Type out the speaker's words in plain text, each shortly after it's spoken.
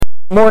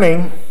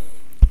Morning.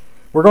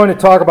 We're going to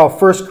talk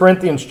about 1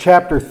 Corinthians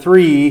chapter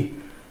 3,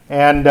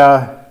 and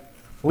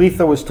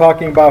Letha was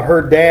talking about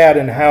her dad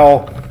and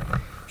how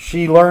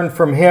she learned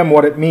from him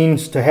what it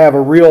means to have a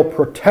real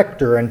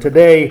protector. And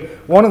today,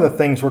 one of the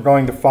things we're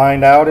going to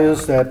find out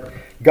is that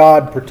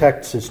God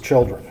protects his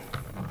children.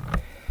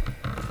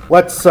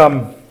 Let's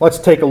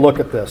take a look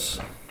at this.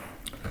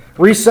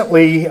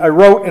 Recently, I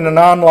wrote in an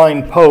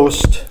online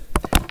post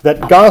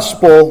that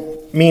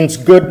gospel means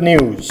good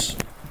news.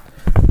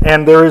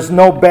 And there is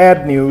no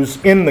bad news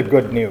in the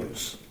good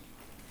news.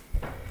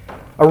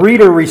 A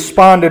reader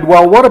responded,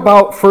 well, what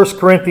about 1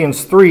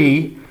 Corinthians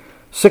 3,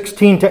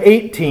 16 to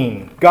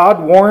 18? God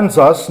warns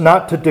us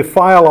not to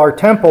defile our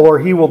temple or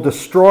he will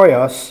destroy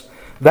us.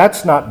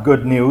 That's not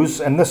good news,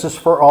 and this is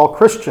for all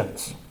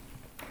Christians.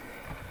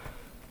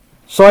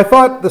 So I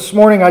thought this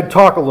morning I'd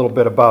talk a little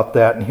bit about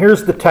that. And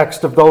here's the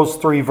text of those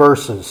three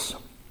verses.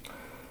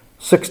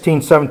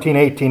 16, 17,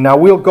 18. Now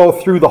we'll go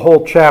through the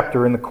whole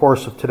chapter in the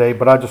course of today,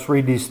 but I'll just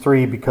read these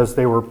three because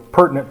they were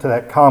pertinent to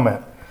that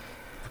comment.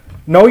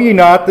 Know ye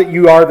not that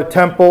you are the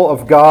temple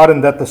of God,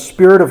 and that the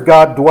Spirit of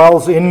God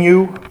dwells in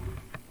you?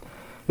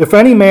 If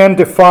any man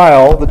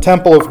defile the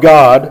temple of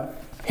God,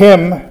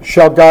 him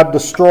shall God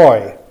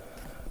destroy.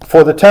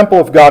 For the temple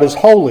of God is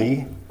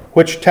holy,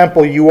 which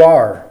temple you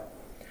are.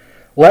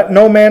 Let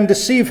no man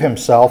deceive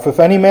himself. If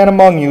any man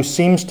among you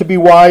seems to be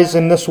wise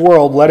in this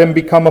world, let him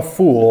become a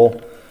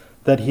fool,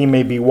 that he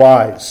may be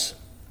wise.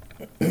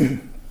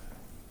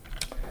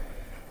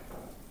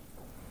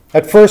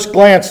 At first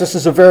glance, this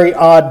is a very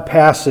odd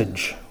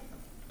passage.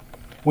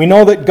 We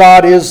know that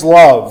God is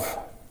love,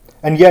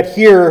 and yet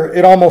here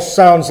it almost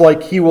sounds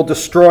like he will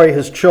destroy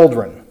his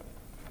children.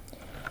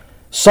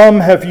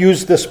 Some have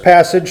used this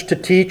passage to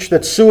teach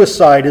that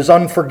suicide is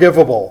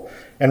unforgivable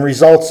and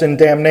results in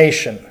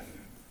damnation.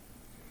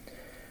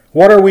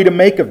 What are we to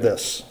make of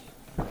this?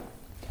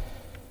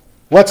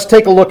 Let's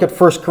take a look at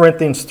 1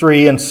 Corinthians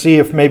 3 and see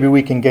if maybe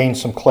we can gain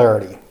some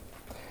clarity.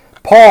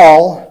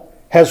 Paul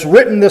has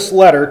written this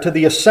letter to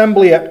the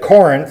assembly at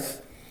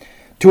Corinth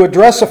to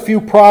address a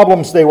few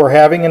problems they were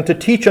having and to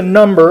teach a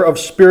number of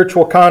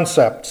spiritual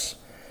concepts.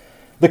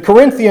 The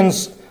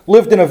Corinthians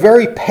lived in a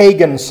very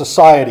pagan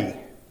society,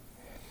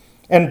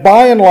 and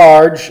by and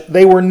large,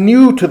 they were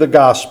new to the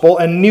gospel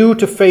and new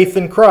to faith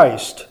in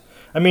Christ.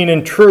 I mean,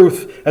 in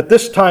truth, at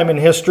this time in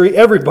history,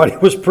 everybody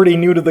was pretty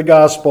new to the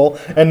gospel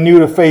and new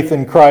to faith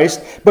in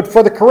Christ. But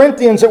for the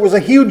Corinthians, it was a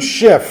huge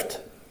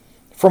shift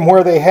from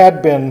where they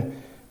had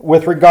been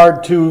with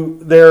regard to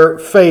their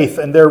faith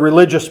and their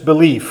religious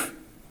belief.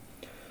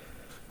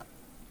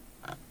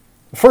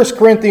 1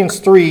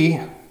 Corinthians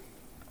 3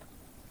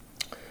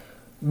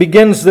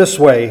 begins this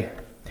way,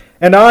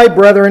 And I,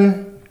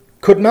 brethren,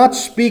 could not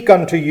speak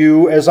unto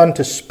you as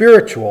unto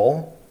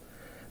spiritual,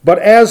 but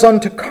as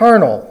unto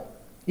carnal,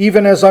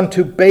 even as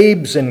unto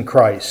babes in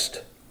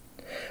Christ.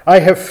 I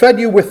have fed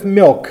you with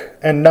milk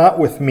and not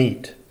with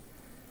meat.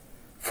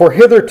 For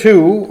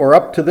hitherto, or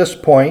up to this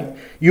point,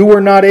 you were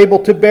not able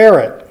to bear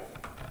it.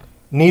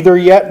 Neither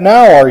yet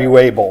now are you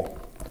able,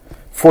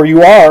 for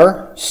you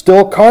are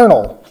still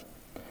carnal.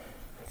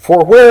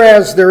 For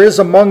whereas there is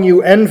among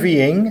you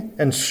envying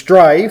and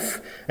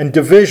strife and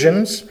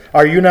divisions,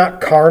 are you not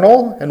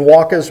carnal and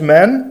walk as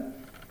men?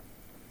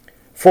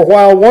 For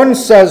while one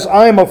says,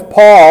 I am of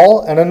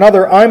Paul, and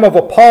another, I am of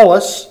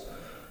Apollos,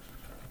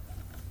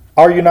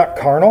 are you not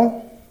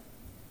carnal?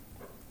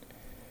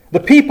 The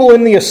people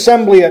in the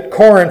assembly at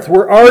Corinth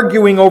were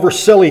arguing over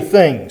silly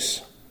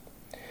things.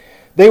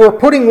 They were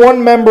putting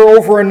one member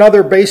over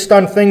another based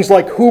on things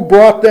like who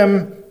brought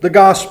them the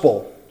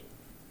gospel.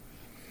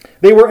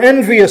 They were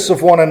envious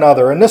of one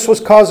another, and this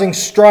was causing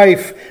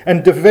strife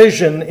and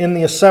division in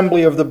the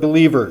assembly of the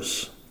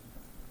believers.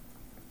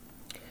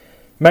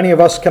 Many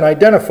of us can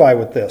identify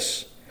with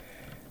this.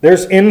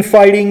 There's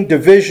infighting,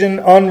 division,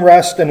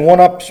 unrest, and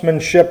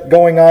one-upsmanship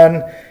going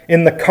on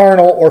in the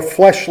carnal or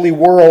fleshly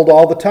world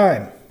all the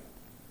time.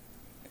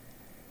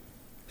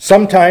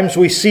 Sometimes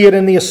we see it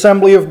in the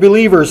assembly of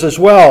believers as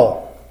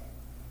well.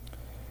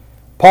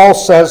 Paul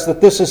says that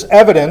this is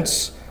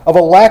evidence of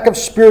a lack of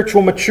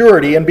spiritual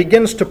maturity and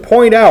begins to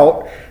point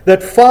out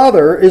that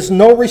Father is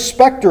no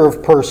respecter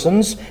of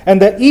persons and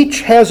that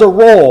each has a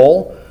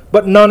role,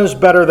 but none is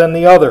better than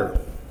the other.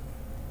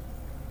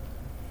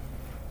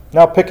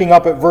 Now picking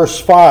up at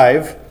verse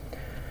 5,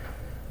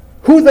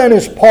 Who then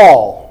is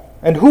Paul,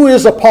 and who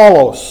is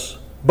Apollos,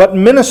 but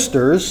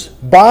ministers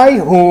by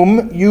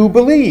whom you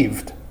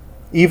believed,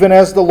 even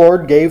as the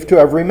Lord gave to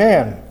every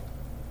man?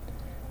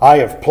 I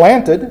have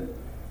planted,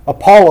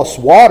 Apollos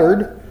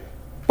watered,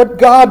 but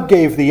God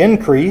gave the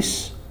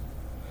increase.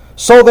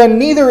 So then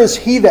neither is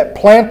he that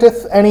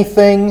planteth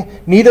anything,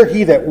 neither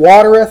he that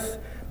watereth,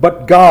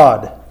 but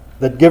God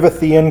that giveth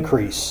the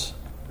increase.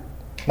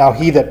 Now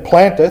he that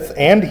planteth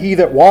and he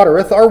that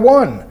watereth are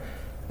one,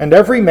 and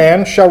every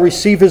man shall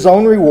receive his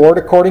own reward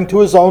according to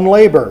his own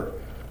labor.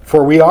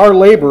 For we are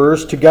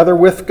laborers together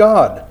with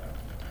God.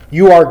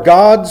 You are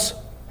God's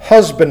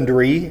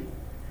husbandry,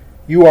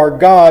 you are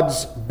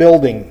God's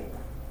building.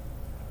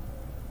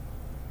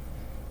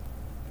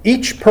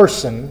 each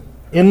person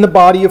in the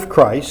body of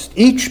Christ,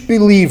 each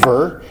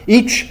believer,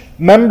 each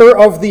member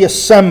of the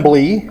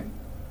assembly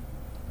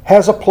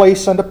has a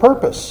place and a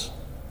purpose.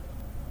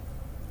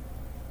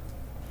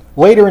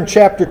 Later in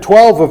chapter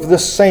 12 of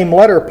this same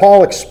letter,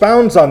 Paul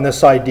expounds on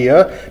this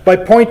idea by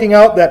pointing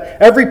out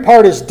that every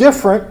part is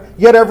different,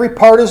 yet every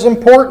part is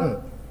important.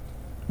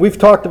 We've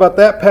talked about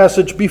that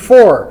passage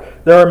before.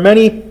 There are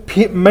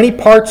many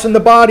parts in the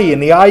body,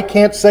 and the eye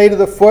can't say to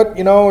the foot,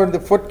 or the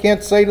foot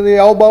can't say to the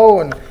elbow,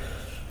 and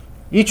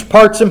each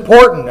part's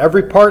important.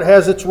 Every part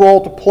has its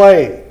role to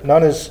play.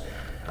 None is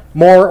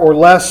more or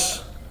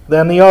less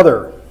than the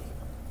other.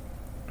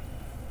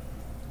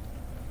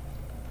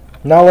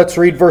 Now let's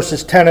read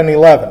verses 10 and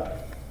 11.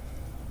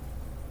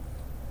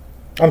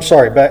 I'm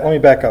sorry, let me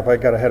back up. I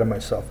got ahead of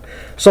myself.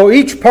 So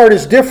each part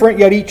is different,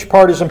 yet each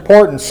part is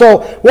important.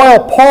 So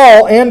while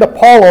Paul and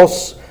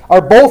Apollos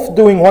are both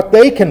doing what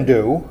they can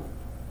do,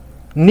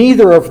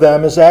 neither of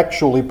them is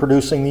actually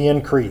producing the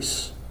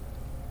increase.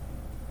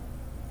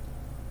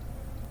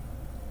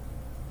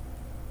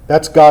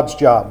 That's God's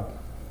job.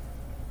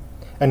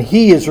 And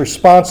He is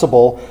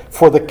responsible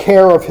for the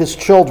care of His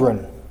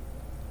children.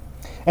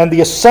 And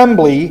the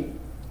assembly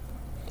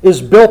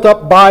is built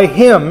up by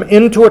Him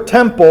into a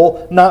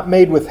temple not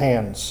made with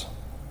hands.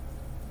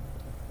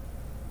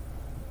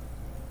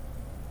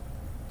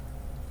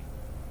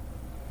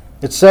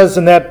 It says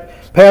in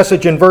that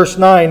passage in verse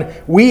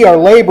 9, we are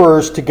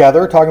laborers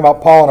together, talking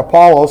about Paul and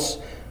Apollos,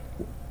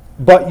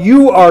 but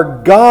you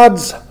are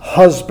God's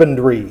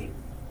husbandry.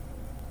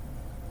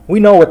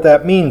 We know what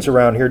that means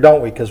around here,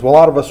 don't we? Because a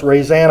lot of us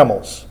raise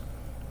animals.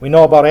 We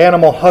know about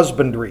animal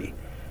husbandry.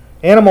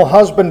 Animal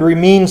husbandry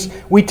means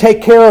we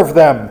take care of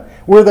them.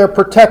 We're their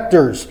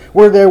protectors.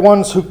 We're the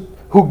ones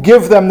who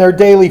give them their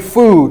daily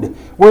food.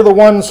 We're the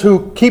ones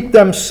who keep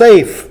them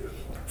safe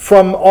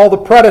from all the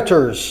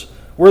predators.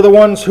 We're the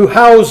ones who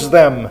house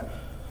them.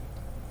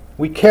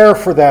 We care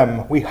for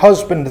them. We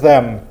husband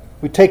them.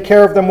 We take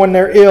care of them when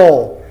they're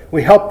ill.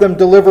 We help them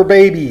deliver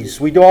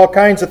babies. We do all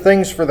kinds of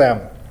things for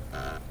them.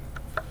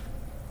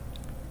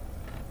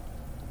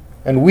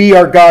 And we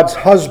are God's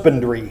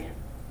husbandry.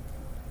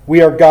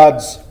 We are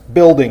God's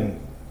building.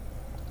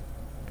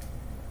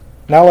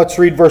 Now let's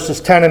read verses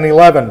 10 and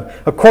 11.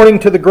 According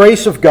to the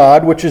grace of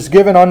God, which is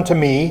given unto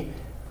me,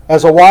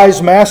 as a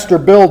wise master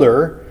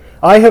builder,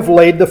 I have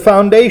laid the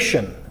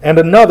foundation, and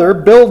another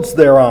builds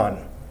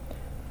thereon.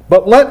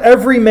 But let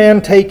every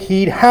man take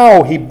heed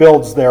how he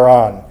builds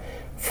thereon.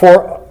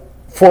 For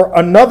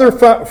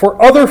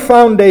other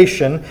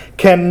foundation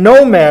can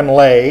no man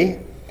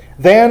lay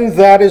than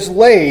that is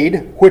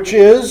laid, which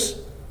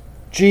is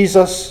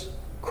Jesus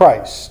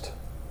Christ.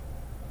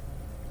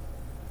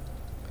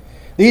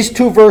 These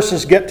two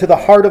verses get to the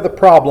heart of the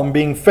problem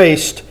being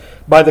faced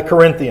by the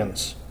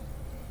Corinthians.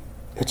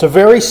 It's a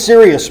very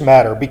serious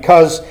matter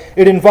because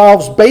it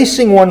involves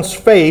basing one's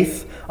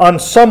faith on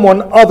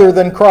someone other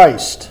than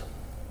Christ.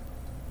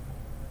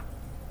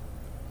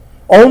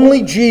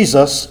 Only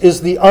Jesus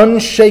is the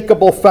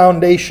unshakable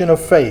foundation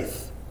of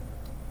faith.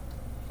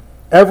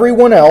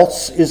 Everyone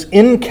else is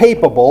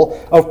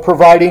incapable of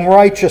providing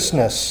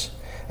righteousness,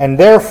 and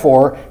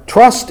therefore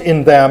trust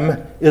in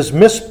them is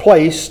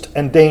misplaced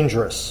and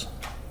dangerous.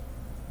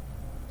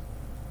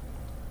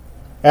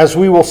 As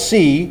we will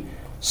see,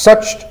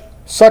 such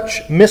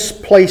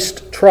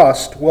misplaced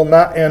trust will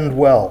not end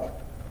well.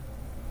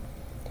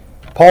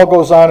 Paul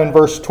goes on in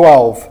verse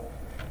 12.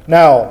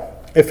 Now,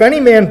 if any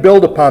man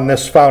build upon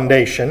this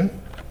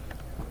foundation,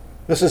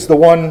 this is the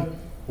one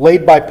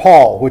laid by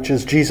Paul, which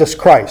is Jesus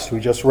Christ, we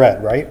just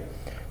read, right?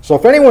 So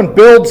if anyone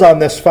builds on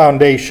this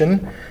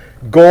foundation,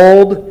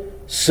 gold,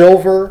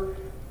 silver,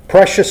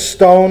 precious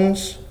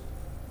stones,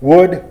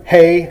 wood,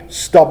 hay,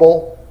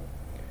 stubble,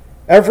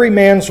 every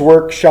man's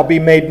work shall be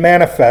made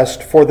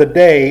manifest, for the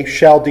day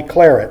shall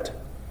declare it,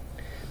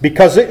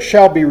 because it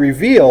shall be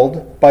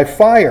revealed by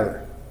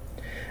fire.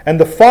 And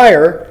the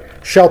fire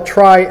shall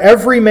try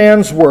every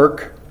man's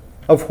work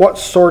of what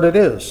sort it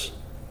is.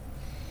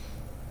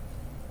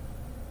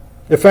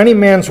 If any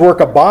man's work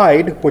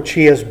abide, which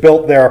he has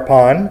built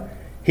thereupon,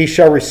 he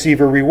shall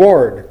receive a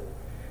reward.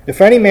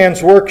 If any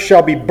man's work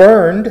shall be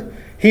burned,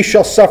 he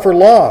shall suffer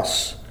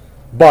loss,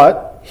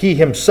 but he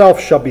himself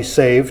shall be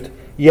saved,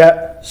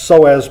 yet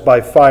so as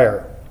by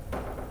fire.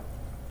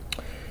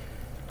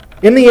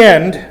 In the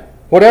end,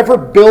 whatever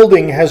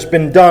building has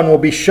been done will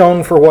be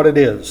shown for what it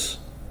is.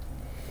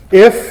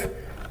 If,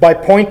 by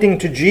pointing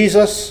to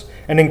Jesus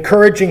and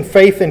encouraging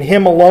faith in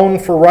Him alone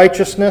for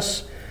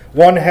righteousness,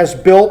 one has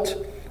built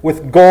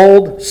with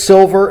gold,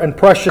 silver, and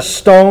precious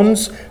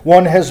stones,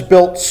 one has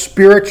built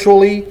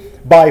spiritually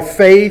by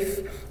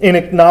faith in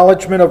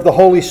acknowledgement of the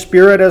Holy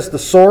Spirit as the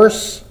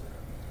source,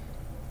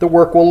 the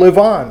work will live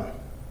on.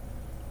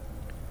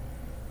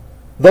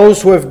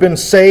 Those who have been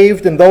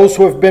saved and those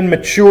who have been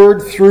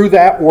matured through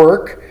that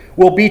work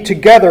will be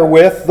together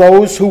with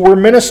those who were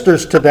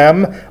ministers to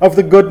them of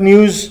the good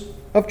news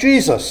of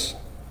Jesus.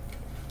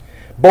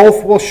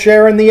 Both will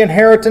share in the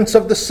inheritance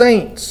of the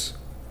saints.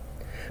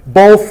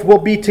 Both will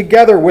be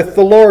together with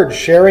the Lord,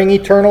 sharing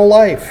eternal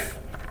life.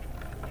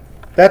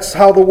 That's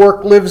how the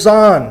work lives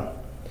on.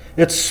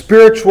 It's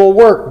spiritual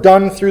work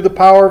done through the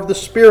power of the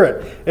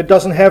Spirit. It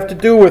doesn't have to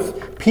do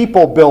with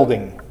people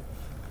building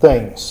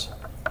things.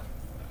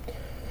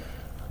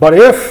 But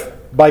if,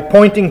 by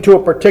pointing to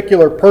a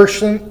particular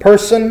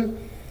person,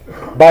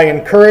 by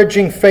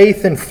encouraging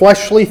faith in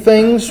fleshly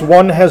things,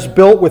 one has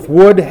built with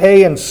wood,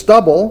 hay, and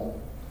stubble,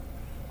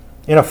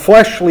 in a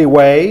fleshly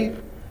way,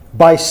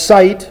 by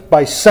sight,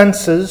 by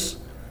senses,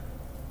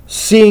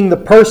 seeing the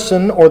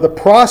person or the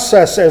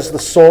process as the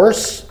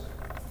source,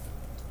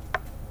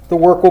 the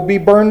work will be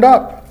burned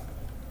up.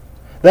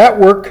 That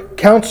work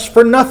counts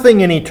for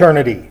nothing in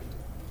eternity,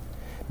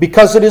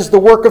 because it is the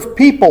work of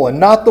people and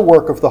not the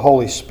work of the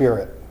Holy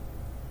Spirit.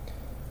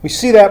 We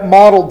see that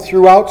modeled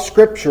throughout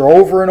Scripture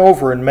over and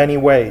over in many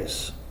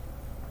ways.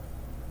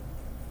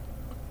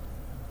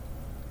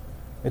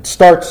 It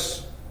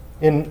starts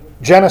in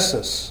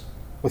Genesis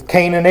with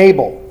Cain and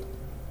Abel.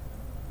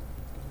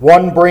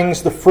 One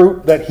brings the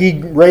fruit that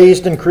he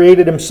raised and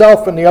created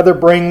himself, and the other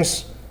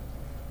brings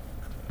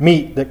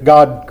meat that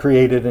God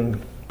created and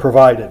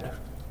provided.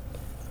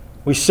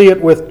 We see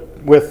it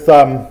with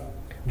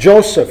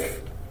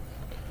Joseph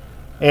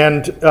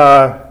and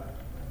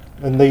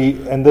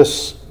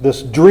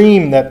this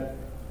dream that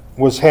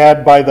was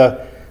had by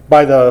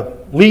the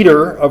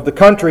leader of the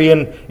country.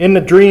 And in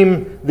the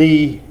dream,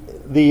 the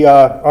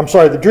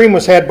dream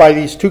was had by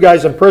these two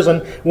guys in prison.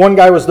 One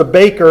guy was the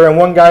baker and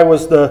one guy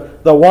was the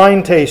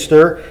wine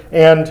taster.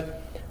 And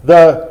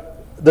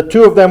the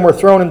two of them were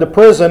thrown into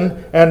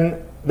prison,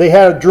 and they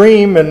had a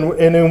dream, and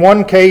in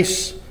one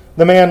case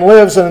the man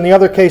lives, and in the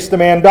other case the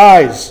man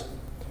dies.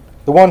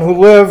 The one who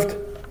lived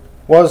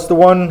was the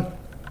one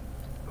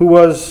who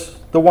was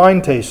the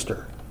wine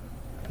taster.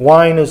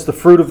 Wine is the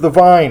fruit of the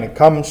vine. It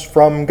comes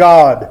from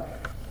God.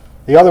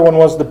 The other one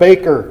was the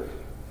baker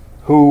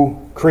who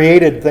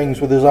created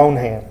things with his own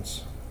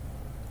hands.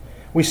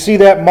 We see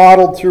that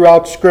modeled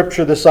throughout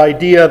Scripture, this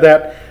idea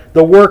that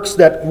the works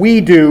that we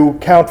do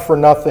count for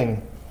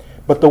nothing,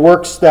 but the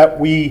works that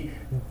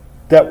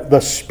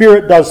the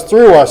Spirit does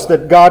through us,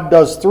 that God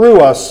does through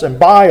us and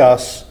by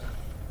us,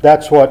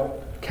 that's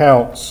what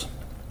counts.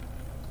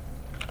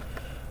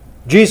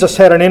 Jesus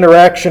had an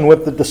interaction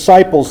with the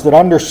disciples that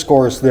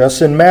underscores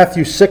this. In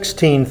Matthew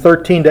 16,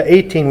 13 to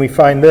 18, we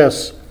find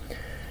this.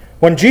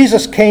 When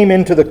Jesus came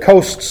into the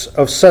coasts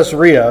of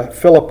Caesarea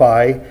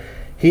Philippi,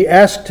 he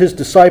asked his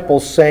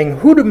disciples, saying,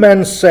 "Who do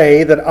men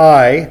say that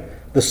I,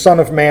 the Son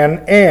of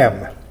Man,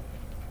 am?"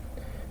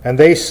 And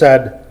they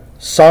said,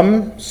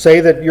 "Some say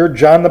that you're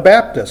John the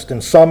Baptist,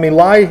 and some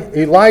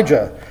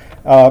Elijah,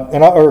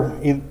 and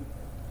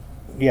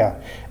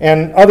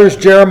others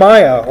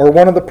Jeremiah, or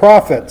one of the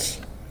prophets."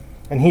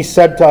 And he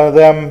said to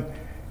them,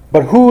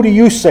 "But who do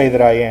you say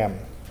that I am?"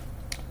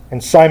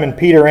 And Simon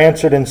Peter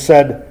answered and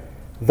said,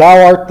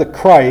 "Thou art the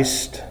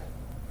Christ,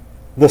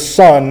 the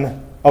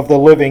Son of the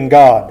living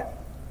God."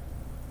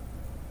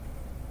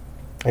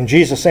 And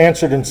Jesus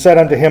answered and said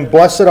unto him,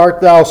 "Blessed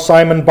art thou,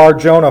 Simon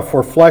Bar-Jonah,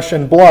 for flesh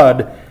and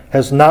blood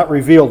has not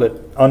revealed it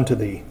unto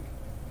thee,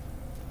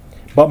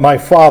 but my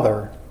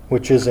Father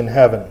which is in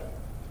heaven.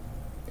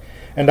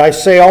 And I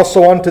say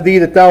also unto thee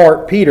that thou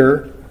art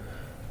Peter,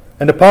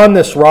 and upon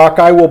this rock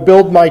I will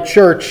build my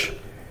church,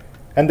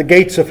 and the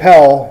gates of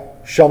hell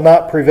shall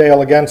not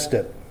prevail against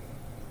it."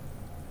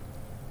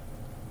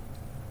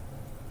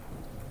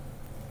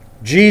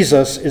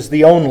 Jesus is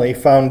the only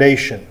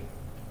foundation.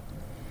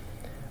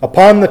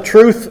 Upon the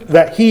truth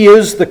that he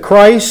is the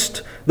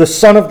Christ, the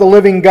Son of the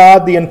living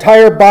God, the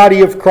entire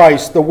body of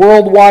Christ, the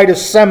worldwide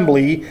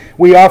assembly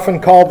we often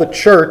call the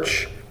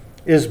church,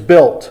 is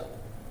built.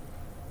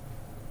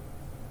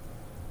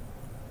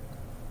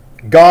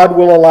 God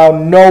will allow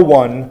no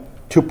one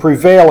to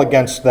prevail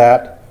against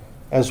that,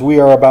 as we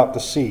are about to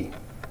see.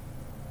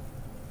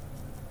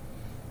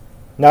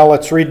 Now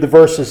let's read the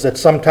verses that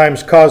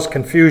sometimes cause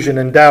confusion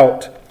and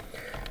doubt.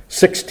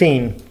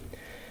 16.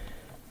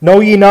 Know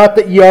ye not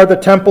that ye are the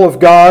temple of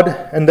God,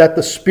 and that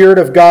the Spirit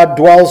of God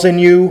dwells in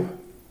you?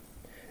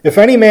 If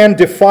any man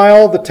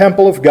defile the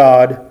temple of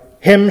God,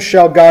 him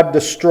shall God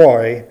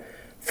destroy,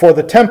 for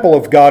the temple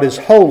of God is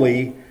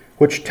holy,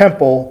 which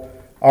temple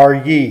are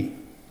ye.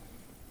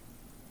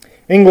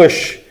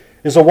 English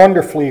is a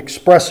wonderfully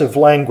expressive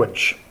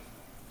language,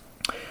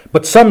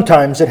 but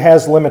sometimes it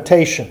has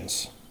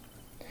limitations.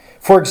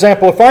 For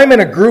example, if I'm in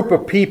a group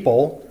of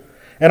people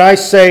and I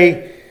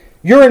say,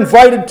 "You're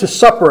invited to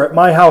supper at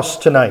my house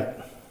tonight,"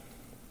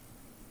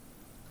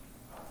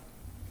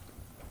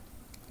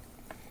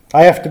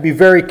 I have to be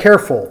very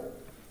careful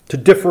to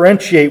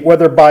differentiate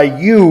whether by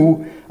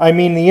you I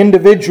mean the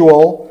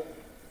individual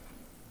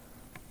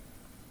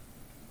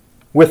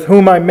with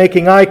whom I'm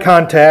making eye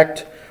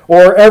contact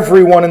or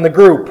everyone in the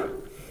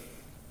group.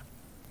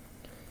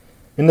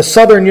 In the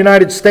southern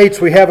United States,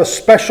 we have a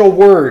special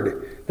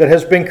word that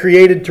has been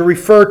created to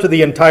refer to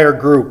the entire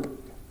group.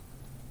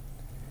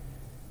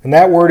 And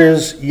that word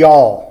is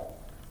y'all.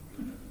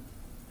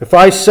 If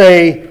I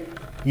say,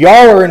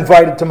 "Y'all are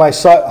invited to my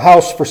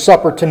house for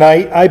supper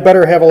tonight," I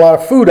better have a lot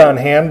of food on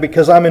hand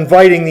because I'm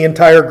inviting the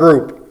entire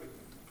group.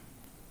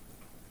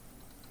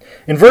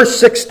 In verse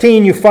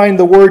 16, you find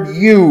the word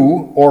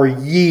you, or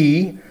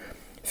ye,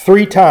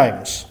 3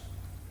 times.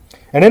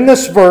 And in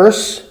this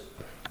verse,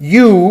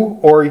 you,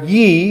 or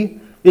ye,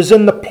 is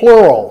in the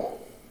plural.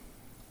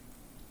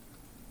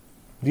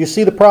 Do you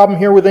see the problem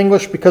here with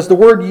English? Because the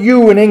word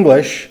you in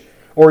English,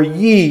 or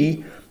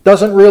ye,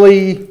 doesn't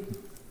really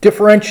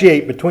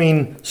differentiate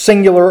between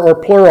singular or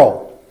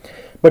plural.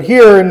 But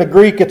here in the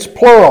Greek, it's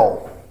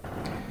plural.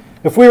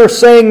 If we were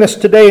saying this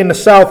today in the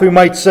South, we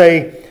might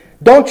say,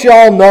 don't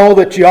y'all know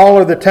that y'all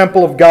are the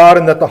temple of God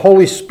and that the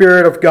Holy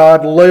Spirit of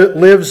God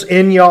lives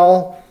in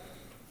y'all?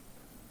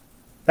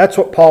 That's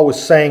what Paul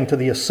was saying to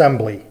the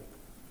assembly.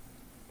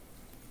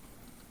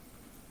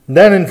 And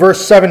then in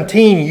verse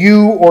 17,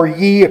 you or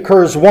ye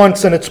occurs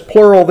once, and it's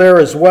plural there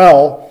as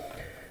well.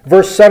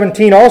 Verse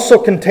 17 also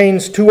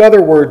contains 2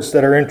 other words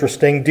that are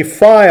interesting,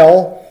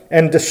 defile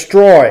and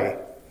destroy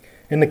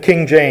in the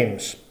King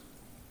James.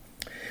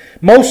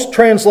 Most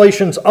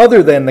translations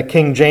other than the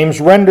King James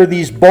render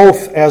these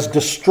both as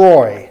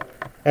destroy,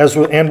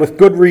 and with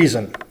good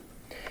reason.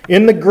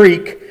 In the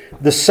Greek,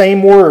 the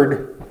same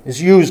word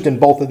is used in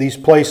both of these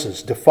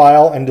places.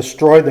 Defile and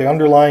destroy, the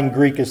underlying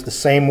Greek is the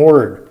same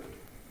word.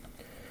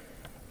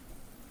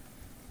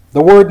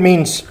 The word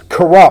means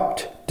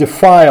corrupt,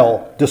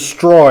 defile,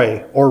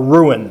 destroy, or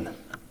ruin.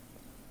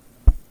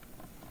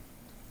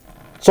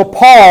 So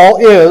Paul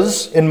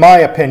is, in my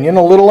opinion,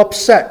 a little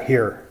upset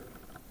here.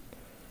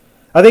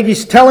 I think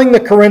he's telling the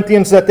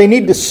Corinthians that they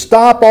need to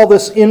stop all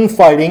this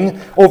infighting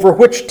over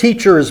which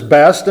teacher is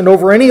best and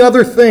over any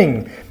other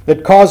thing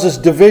that causes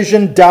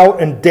division,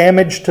 doubt, and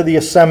damage to the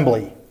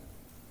assembly.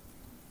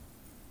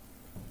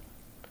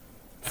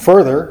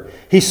 Further,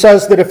 he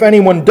says that if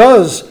anyone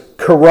does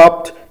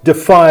corrupt,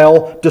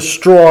 defile,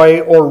 destroy,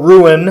 or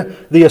ruin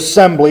the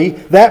assembly,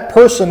 that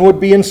person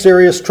would be in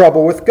serious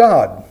trouble with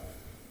God.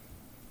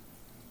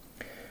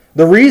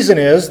 The reason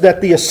is that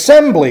the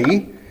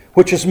assembly,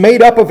 which is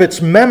made up of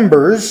its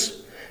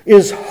members,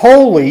 is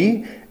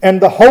holy,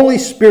 and the Holy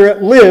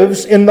Spirit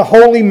lives in the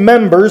holy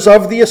members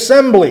of the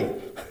assembly.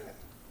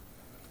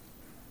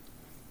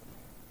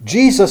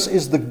 Jesus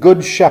is the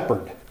good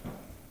shepherd.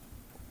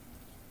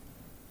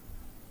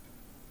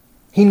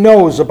 He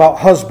knows about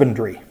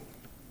husbandry.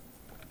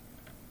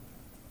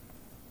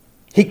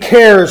 He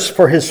cares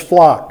for his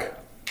flock.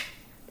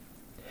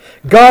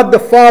 God the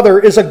Father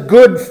is a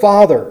good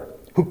father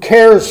who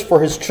cares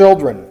for his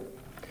children.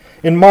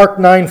 In Mark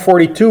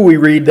 9:42 we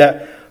read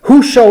that,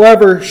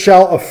 whosoever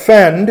shall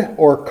offend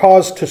or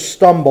cause to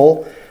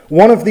stumble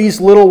one of these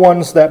little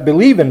ones that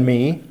believe in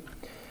me,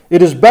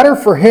 it is better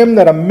for him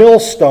that a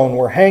millstone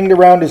were hanged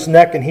around his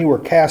neck and he were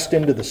cast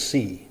into the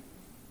sea.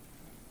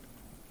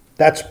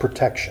 That's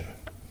protection.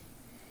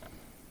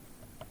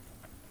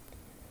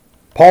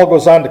 Paul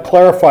goes on to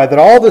clarify that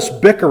all this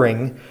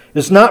bickering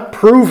is not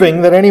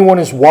proving that anyone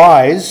is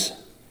wise.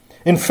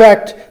 In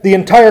fact, the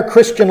entire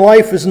Christian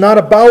life is not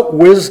about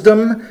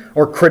wisdom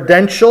or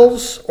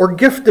credentials or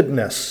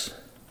giftedness.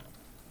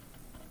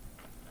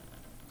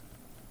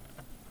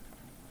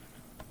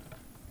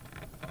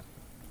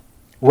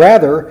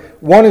 Rather,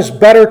 one is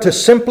better to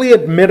simply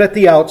admit at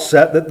the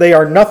outset that they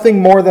are nothing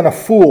more than a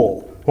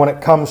fool when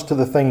it comes to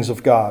the things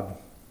of God.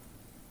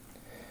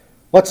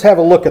 Let's have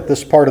a look at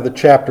this part of the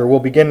chapter.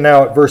 We'll begin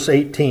now at verse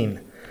 18.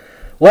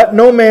 Let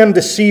no man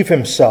deceive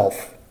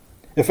himself.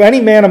 If any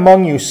man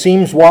among you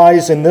seems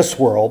wise in this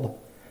world,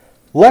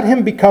 let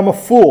him become a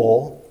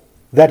fool,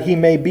 that he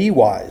may be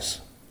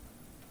wise.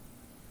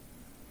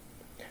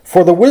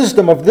 For the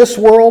wisdom of this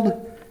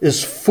world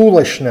is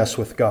foolishness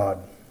with God.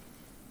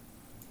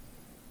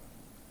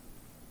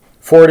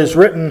 For it is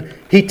written,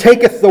 He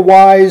taketh the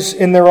wise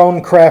in their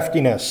own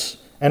craftiness.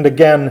 And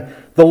again,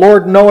 the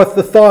Lord knoweth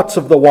the thoughts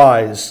of the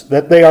wise,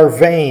 that they are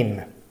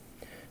vain.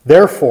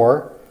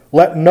 Therefore,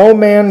 let no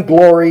man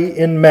glory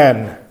in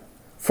men.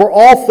 For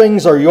all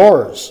things are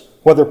yours,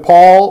 whether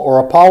Paul or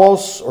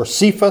Apollos or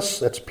Cephas,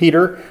 that's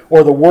Peter,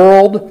 or the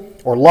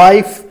world, or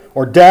life,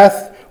 or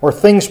death, or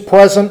things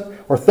present,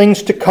 or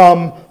things to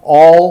come,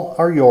 all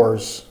are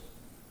yours.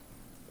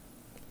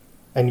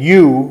 And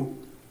you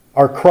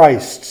are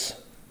Christ's.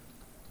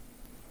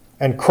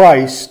 And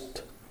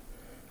Christ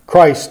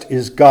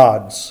is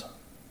God's.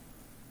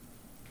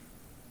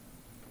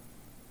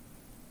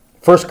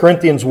 1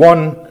 Corinthians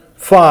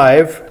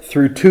 1:5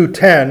 through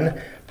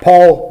 2:10,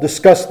 Paul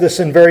discussed this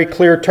in very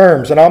clear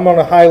terms, and I'm going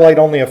to highlight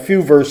only a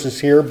few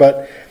verses here,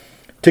 but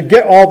to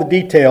get all the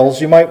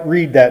details, you might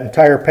read that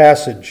entire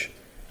passage,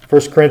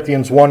 1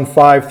 Corinthians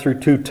 1:5 through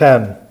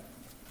 2:10.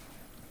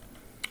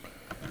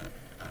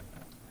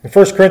 In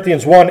 1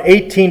 Corinthians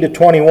 1:18 to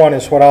 21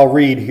 is what I'll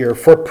read here.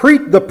 For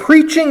the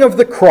preaching of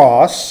the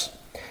cross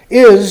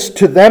is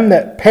to them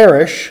that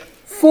perish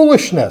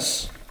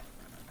foolishness,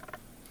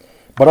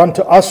 but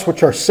unto us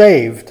which are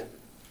saved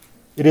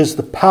it is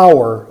the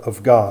power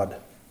of God.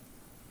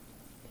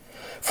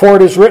 For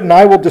it is written,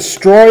 I will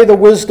destroy the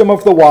wisdom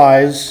of the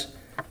wise,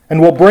 and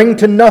will bring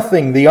to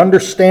nothing the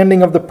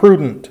understanding of the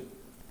prudent.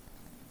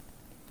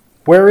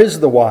 Where is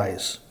the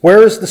wise?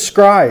 Where is the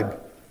scribe?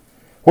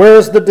 Where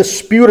is the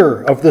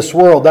disputer of this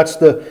world? That's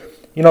the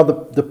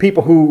the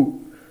people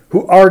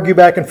who argue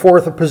back and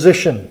forth a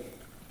position.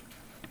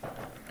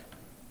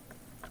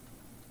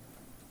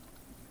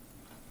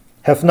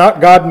 Hath not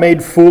God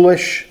made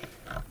foolish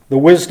the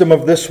wisdom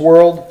of this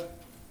world?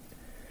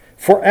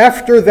 For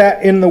after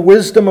that in the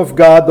wisdom of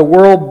God the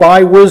world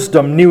by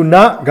wisdom knew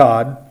not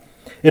God,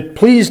 it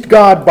pleased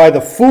God by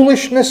the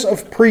foolishness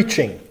of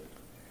preaching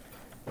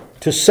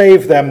to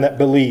save them that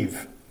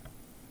believe.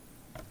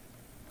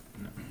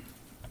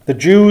 The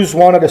Jews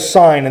wanted a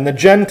sign, and the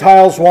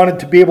Gentiles wanted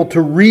to be able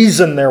to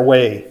reason their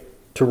way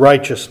to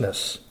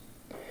righteousness.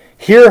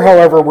 Here,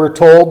 however, we're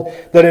told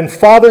that in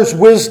Father's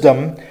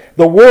wisdom,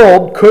 the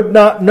world could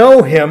not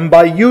know Him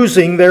by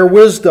using their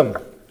wisdom.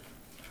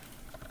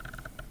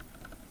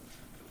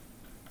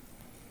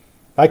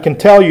 I can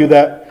tell you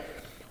that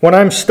when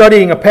I'm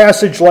studying a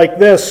passage like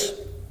this,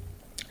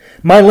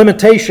 my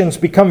limitations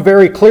become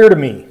very clear to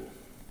me.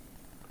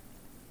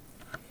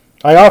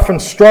 I often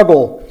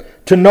struggle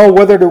to know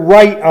whether to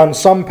write on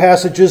some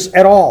passages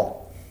at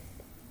all.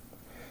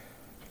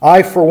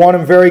 I, for one,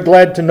 am very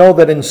glad to know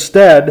that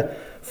instead,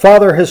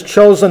 Father has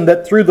chosen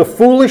that through the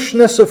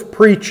foolishness of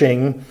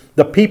preaching,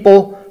 the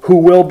people who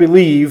will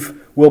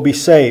believe will be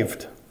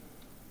saved.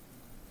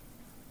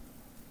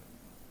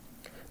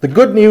 The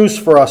good news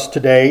for us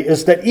today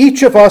is that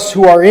each of us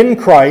who are in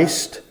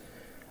Christ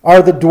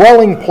are the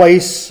dwelling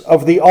place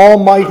of the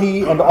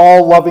Almighty and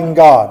all-loving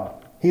God.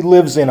 He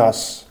lives in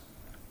us.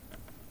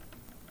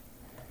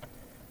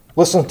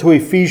 Listen to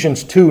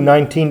Ephesians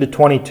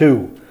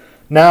 2:19-22.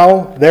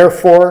 Now,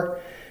 therefore,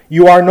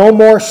 you are no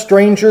more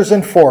strangers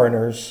and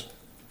foreigners,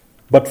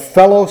 but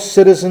fellow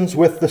citizens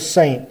with the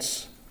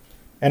saints,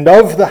 and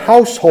of the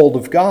household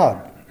of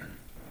God,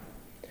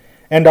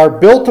 and are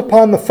built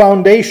upon the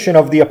foundation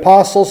of the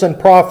apostles and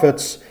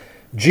prophets,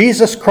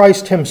 Jesus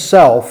Christ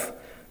Himself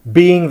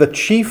being the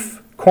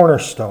chief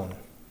cornerstone.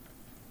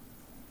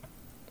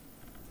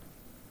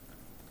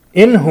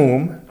 In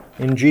whom,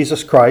 in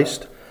Jesus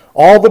Christ,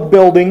 all the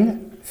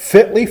building,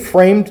 fitly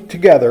framed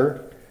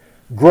together,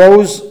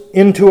 grows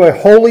into a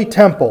holy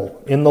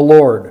temple in the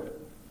Lord,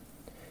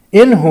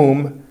 in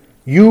whom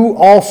you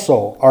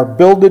also are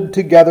builded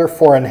together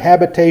for an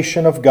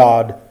habitation of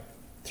God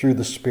through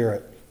the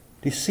Spirit.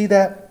 Do you see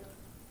that?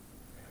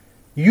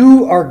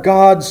 You are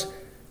God's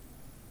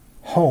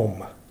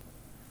home.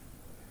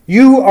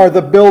 You are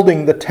the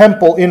building, the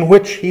temple in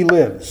which He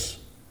lives,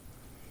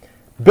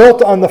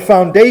 built on the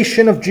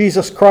foundation of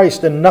Jesus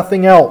Christ and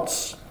nothing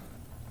else.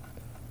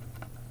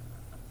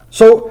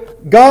 So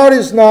God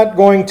is not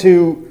going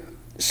to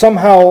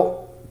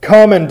somehow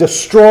come and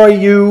destroy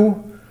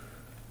you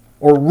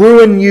or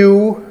ruin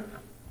you.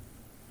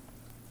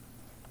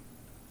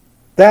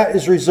 That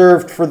is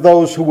reserved for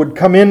those who would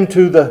come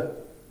into the...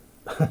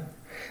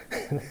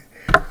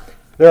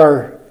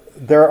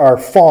 There are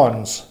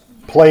fawns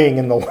playing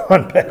in the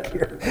lawn back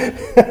here.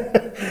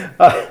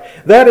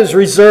 That is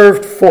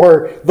reserved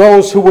for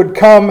those who would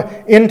come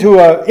into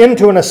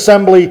an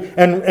assembly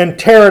and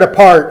tear it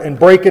apart and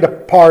break it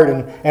apart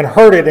and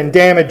hurt it and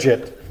damage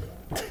it.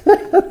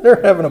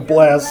 They're having a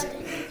blast.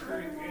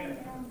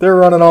 They're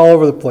running all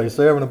over the place.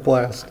 They're having a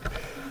blast.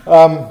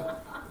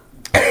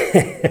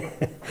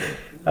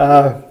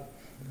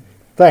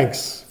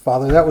 Thanks,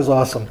 Father. That was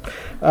awesome.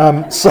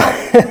 I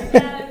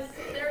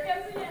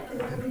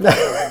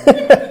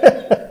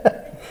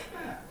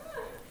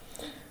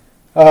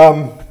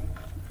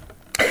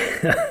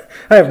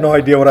have no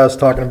idea what I was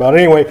talking about.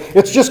 Anyway,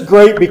 it's just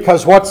great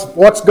because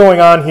what's going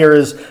on here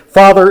is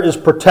Father is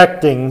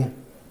protecting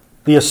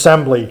the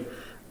assembly.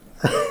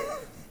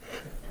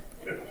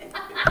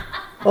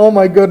 Oh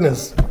my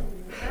goodness.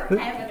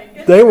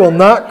 They will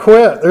not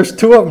quit. There's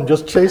two of them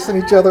just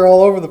chasing each other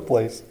all over the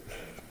place.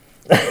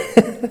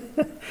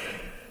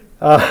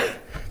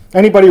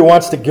 Anybody who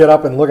wants to get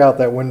up and look out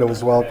that window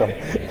is welcome.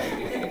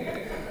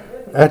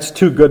 That's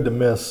too good to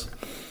miss.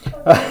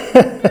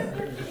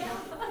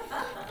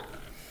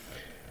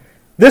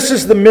 This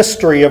is the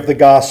mystery of the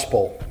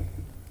gospel.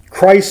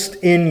 Christ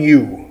in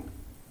you,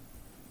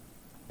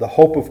 the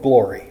hope of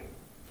glory.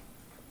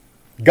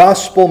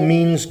 Gospel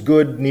means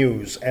good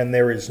news, and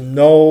there is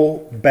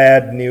no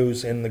bad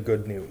news in the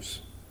good news.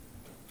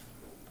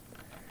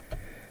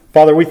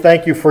 Father, we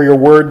thank you for your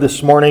word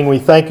this morning. We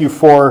thank you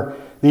for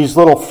these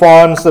little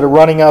fawns that are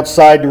running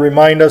outside to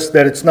remind us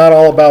that it's not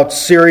all about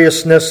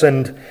seriousness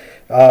and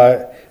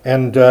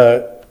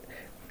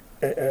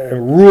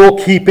rule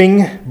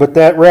keeping, but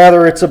that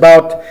rather it's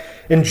about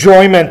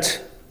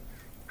enjoyment.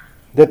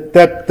 That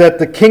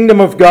the kingdom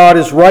of God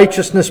is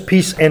righteousness,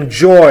 peace, and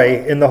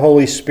joy in the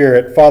Holy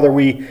Spirit. Father,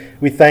 we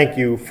thank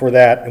you for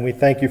that, and we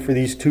thank you for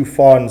these two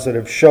fawns that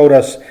have showed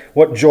us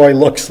what joy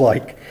looks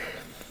like.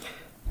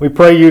 We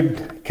pray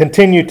you'd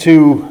continue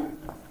to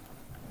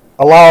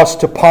allow us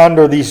to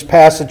ponder these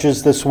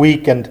passages this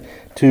week and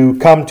to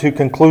come to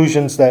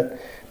conclusions that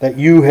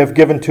you have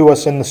given to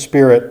us in the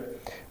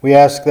Spirit. We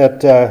ask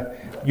that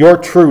your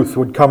truth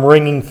would come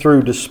ringing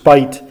through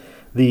despite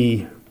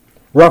the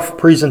rough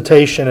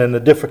presentation and the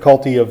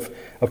difficulty of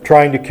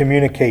trying to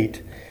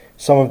communicate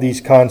some of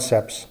these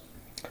concepts.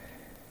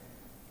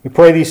 We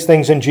pray these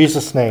things in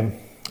Jesus' name.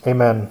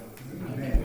 Amen.